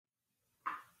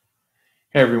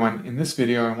Hey everyone, in this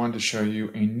video I wanted to show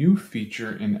you a new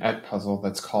feature in Edpuzzle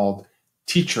that's called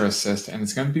Teacher Assist, and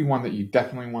it's going to be one that you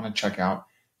definitely want to check out.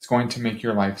 It's going to make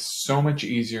your life so much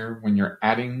easier when you're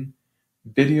adding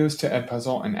videos to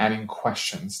Edpuzzle and adding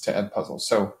questions to Edpuzzle.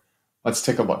 So let's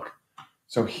take a look.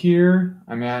 So here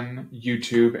I'm on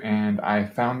YouTube and I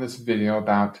found this video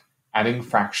about adding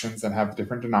fractions that have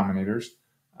different denominators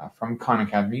from Khan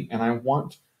Academy, and I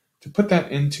want to put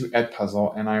that into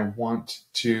Edpuzzle and I want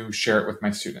to share it with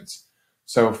my students.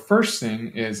 So first thing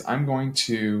is I'm going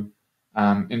to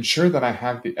ensure that I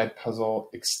have the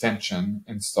Edpuzzle extension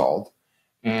installed.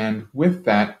 And with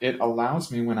that, it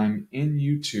allows me, when I'm in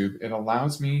YouTube, it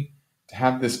allows me to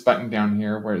have this button down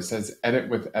here where it says Edit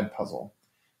with Edpuzzle.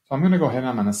 So I'm going to go ahead and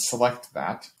I'm going to select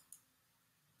that.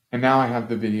 And now I have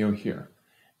the video here.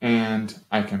 And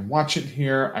I can watch it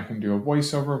here. I can do a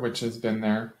voiceover, which has been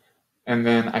there. And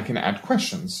then I can add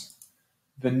questions.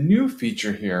 The new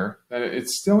feature here, that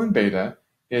it's still in beta,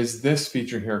 is this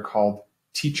feature here called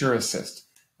Teacher Assist.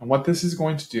 And what this is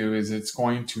going to do is it's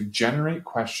going to generate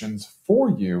questions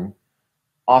for you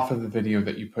off of the video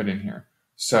that you put in here.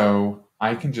 So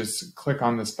I can just click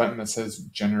on this button that says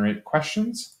Generate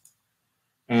Questions.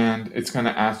 And it's going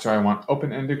to ask, do I want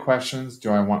open-ended questions? Do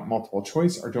I want multiple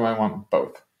choice? Or do I want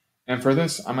both? And for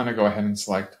this, I'm going to go ahead and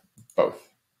select both.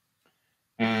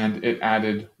 And it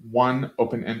added one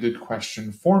open-ended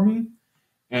question for me.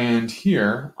 And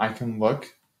here I can look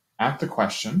at the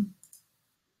question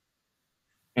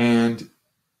and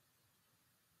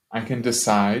I can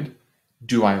decide,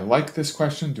 do I like this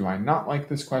question? Do I not like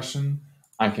this question?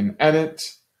 I can edit.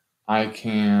 I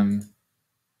can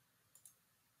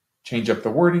change up the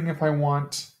wording if I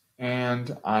want,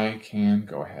 and I can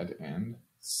go ahead and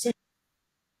save.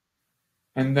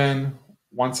 And then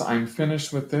once I'm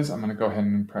finished with this, I'm going to go ahead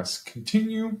and press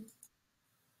continue.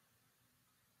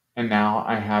 And now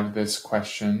I have this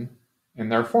question in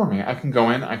there for me. I can go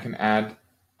in, I can add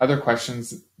other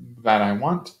questions that I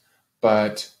want,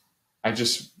 but I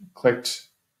just clicked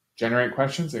generate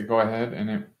questions. It go ahead and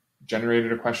it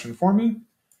generated a question for me.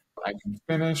 I can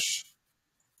finish.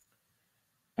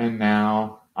 And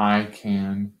now I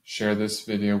can share this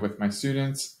video with my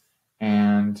students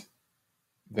and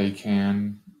they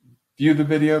can view the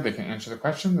video, they can answer the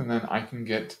questions, and then I can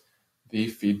get the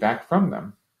feedback from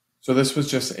them. So this was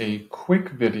just a quick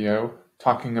video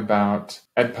talking about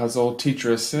Edpuzzle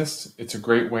Teacher Assist. It's a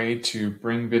great way to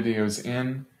bring videos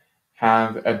in,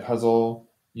 have Edpuzzle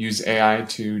use AI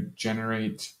to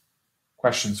generate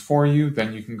questions for you.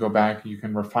 Then you can go back, you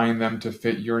can refine them to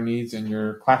fit your needs and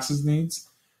your class's needs,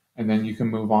 and then you can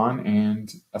move on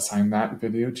and assign that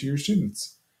video to your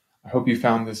students. I hope you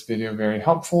found this video very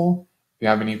helpful. If you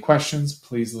have any questions,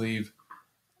 please leave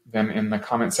them in the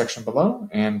comment section below,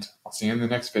 and I'll see you in the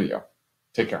next video.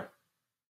 Take care.